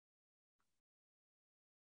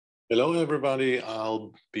Hello, everybody.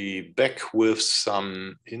 I'll be back with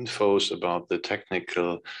some infos about the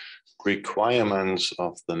technical requirements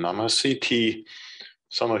of the MAMA CT.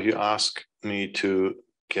 Some of you asked me to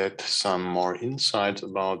get some more insights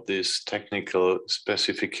about these technical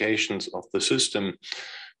specifications of the system.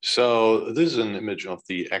 So this is an image of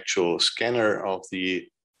the actual scanner of the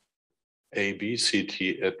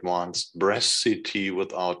ABCT, Advanced Breast CT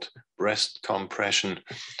without breast compression.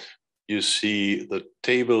 You see the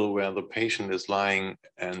table where the patient is lying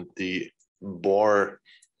and the bore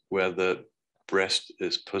where the breast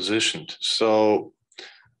is positioned. So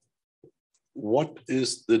what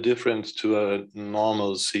is the difference to a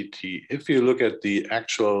normal CT? If you look at the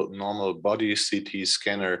actual normal body CT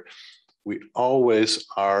scanner, we always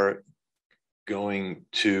are going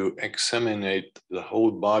to examine the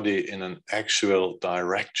whole body in an actual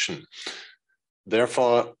direction.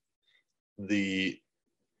 Therefore, the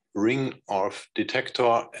ring of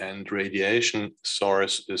detector and radiation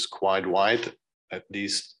source is quite wide. At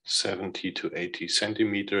least 70 to 80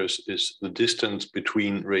 centimeters is the distance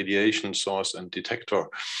between radiation source and detector.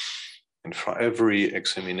 And for every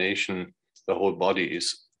examination, the whole body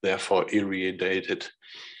is therefore irradiated.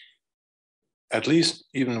 At least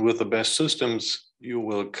even with the best systems, you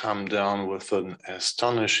will come down with an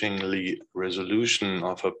astonishingly resolution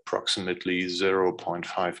of approximately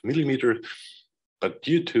 0.5 millimeter. But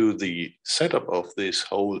due to the setup of this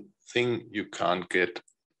whole thing, you can't get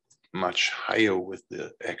much higher with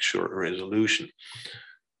the actual resolution.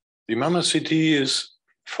 The MAMA CT is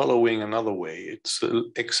following another way. It's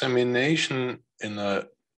an examination in a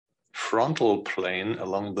frontal plane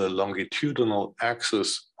along the longitudinal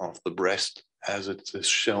axis of the breast, as it is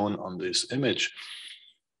shown on this image.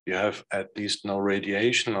 You have at least no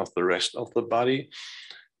radiation of the rest of the body,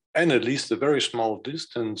 and at least a very small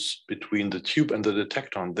distance between the tube and the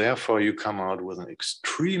detector. And therefore, you come out with an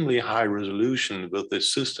extremely high resolution with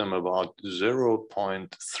this system, about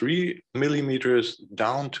 0.3 millimeters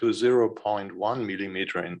down to 0.1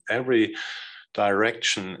 millimeter in every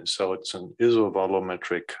direction. So it's an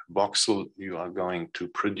isovolumetric voxel you are going to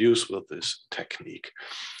produce with this technique.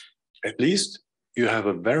 At least you have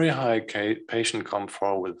a very high patient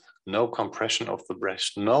comfort with no compression of the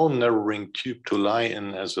breast, no narrowing tube to lie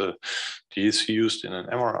in as is used in an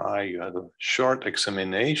MRI. You have a short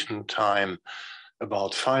examination time,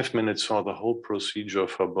 about 5 minutes for the whole procedure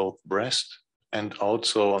for both breast. And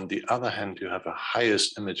also on the other hand, you have a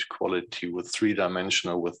highest image quality with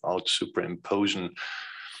 3-dimensional without superimposition.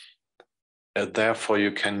 And therefore,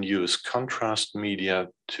 you can use contrast media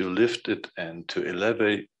to lift it and to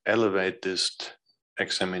elevate this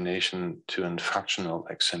examination to a functional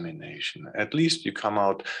examination. At least you come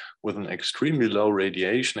out with an extremely low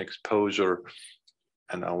radiation exposure,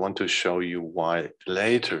 and I want to show you why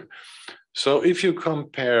later. So if you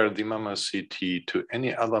compare the MAMA CT to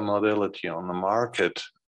any other modality on the market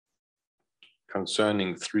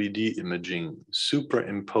concerning 3D imaging,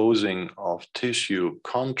 superimposing of tissue,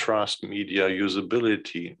 contrast media,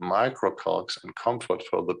 usability, microcalcs, and comfort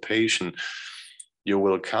for the patient, you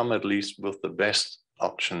will come at least with the best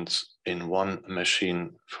options in one machine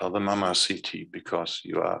for the MAMA CT, because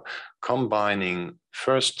you are combining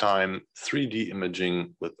first time 3D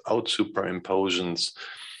imaging without superimpositions,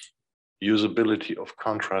 usability of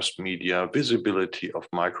contrast media, visibility of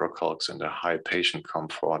microcalcs, and a high patient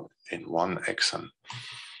comfort in one exam.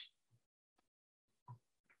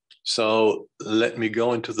 So let me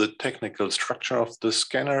go into the technical structure of the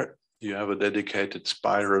scanner. You have a dedicated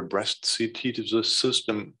spiral breast CT to the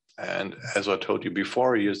system. And as I told you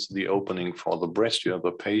before, here's the opening for the breast. You have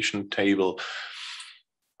a patient table.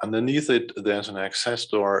 Underneath it, there's an access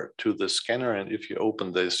door to the scanner. And if you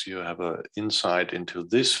open this, you have an insight into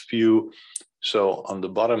this view. So on the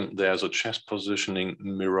bottom, there's a chest positioning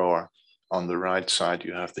mirror. On the right side,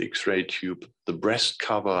 you have the X-ray tube, the breast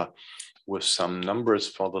cover with some numbers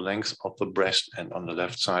for the length of the breast. And on the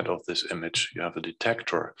left side of this image, you have a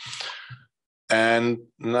detector. And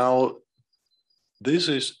now this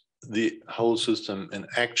is the whole system in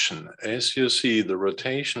action. As you see, the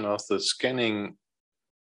rotation of the scanning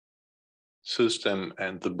system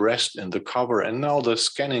and the breast in the cover. And now the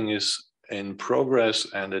scanning is in progress,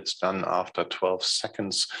 and it's done after 12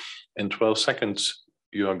 seconds. In 12 seconds,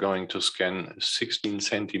 you are going to scan 16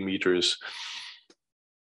 centimeters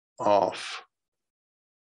of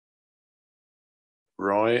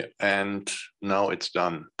ROI, and now it's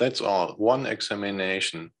done. That's all. One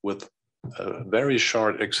examination with a very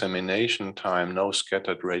short examination time, no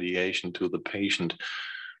scattered radiation to the patient,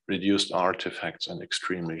 reduced artifacts, and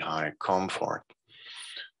extremely high comfort.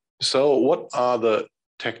 So what are the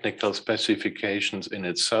technical specifications in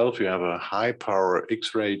itself. You have a high power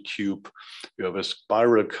X-ray tube, you have a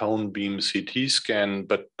spiral cone beam CT scan,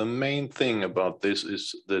 but the main thing about this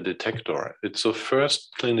is the detector. It's the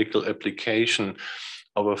first clinical application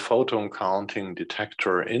of a photon counting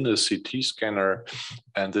detector in a CT scanner,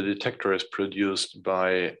 and the detector is produced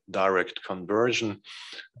by direct conversion.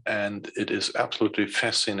 And it is absolutely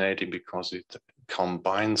fascinating because it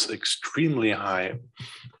combines extremely high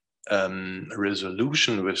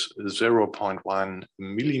resolution with 0.1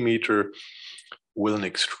 millimeter with an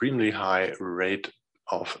extremely high rate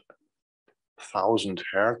of 1000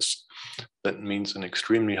 hertz. That means an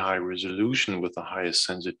extremely high resolution with the highest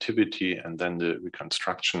sensitivity, and then the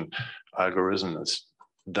reconstruction algorithm is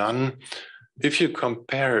done. If you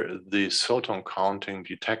compare the photon counting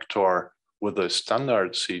detector with a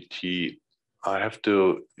standard CT, I have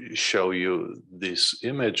to show you this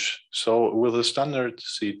image. So with a standard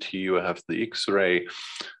CT, you have the X-ray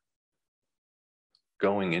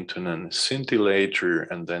going into a scintillator,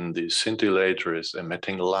 and then the scintillator is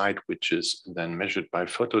emitting light, which is then measured by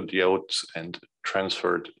photodiodes and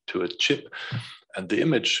transferred to a chip. And the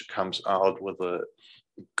image comes out with a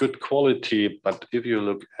good quality. But if you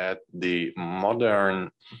look at the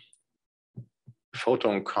modern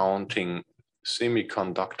photon counting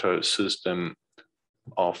semiconductor system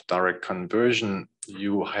of direct conversion,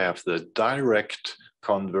 you have the direct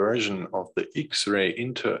conversion of the X-ray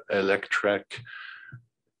into electric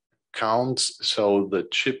counts. So the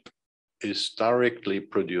chip is directly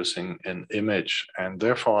producing an image, and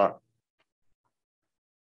therefore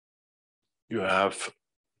you have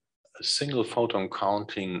a single photon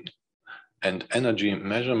counting and energy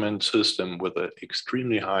measurement system with an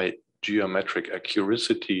extremely high geometric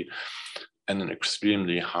accuracy and an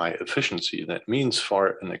extremely high efficiency. That means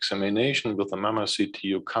for an examination with a mammo CT,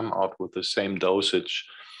 you come out with the same dosage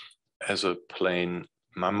as a plain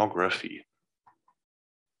mammography.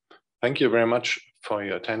 Thank you very much for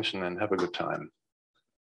your attention and have a good time.